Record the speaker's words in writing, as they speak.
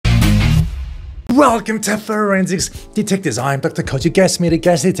Welcome to Forensics Detectors. I'm Dr. Coach, your gas meter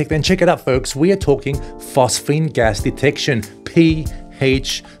gas detector, and check it out, folks. We are talking phosphine gas detection,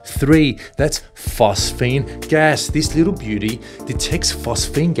 PH3. That's phosphine gas. This little beauty detects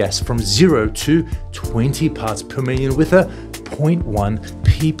phosphine gas from 0 to 20 parts per million with a 0.1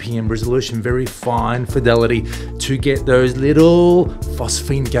 ppm resolution, very fine fidelity to get those little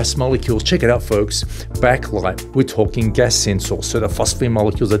phosphine gas molecules. Check it out, folks. Backlight, we're talking gas sensor, so the phosphine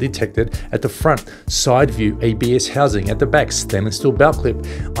molecules are detected at the front. Side view, ABS housing. At the back, stainless steel belt clip.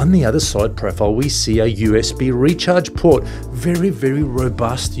 On the other side profile, we see a USB recharge port. Very, very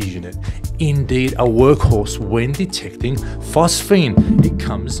robust unit. Indeed, a workhorse when detecting phosphine. It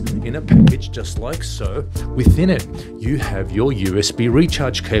comes in a package just like so. Within it, you have your USB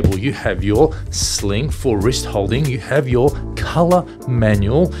recharge cable, you have your sling for wrist holding, you have your color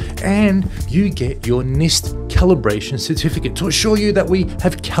manual, and you get your NIST calibration certificate to assure you that we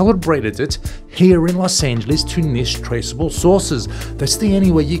have calibrated it here in Los Angeles to NIST traceable sources. That's the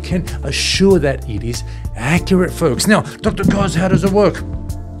only way you can assure that it is accurate, folks. Now, Dr. Coz, how does it work?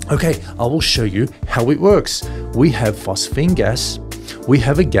 Okay, I will show you how it works. We have phosphine gas, we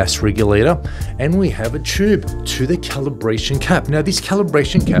have a gas regulator, and we have a tube to the calibration cap. Now, this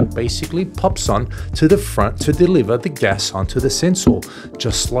calibration cap basically pops on to the front to deliver the gas onto the sensor,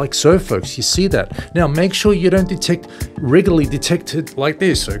 just like so, folks. You see that? Now, make sure you don't regularly detect it like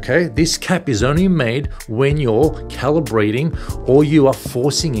this, okay? This cap is only made when you're calibrating or you are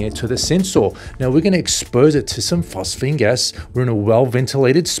forcing air to the sensor. Now, we're going to expose it to some phosphine gas. We're in a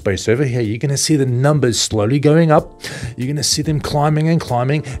well-ventilated space over here. You're going to see the numbers slowly going up. You're going to see them climbing and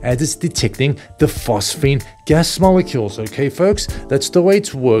climbing as it's detecting the phosphine gas molecules. Okay, folks, that's the way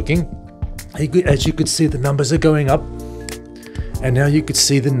it's working. As you could see, the numbers are going up, and now you could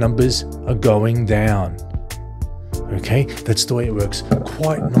see the numbers are going down. Okay, that's the way it works.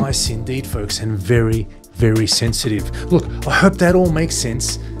 Quite nice indeed, folks, and very, very sensitive. Look, I hope that all makes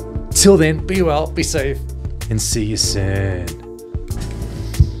sense. Till then, be well, be safe, and see you soon.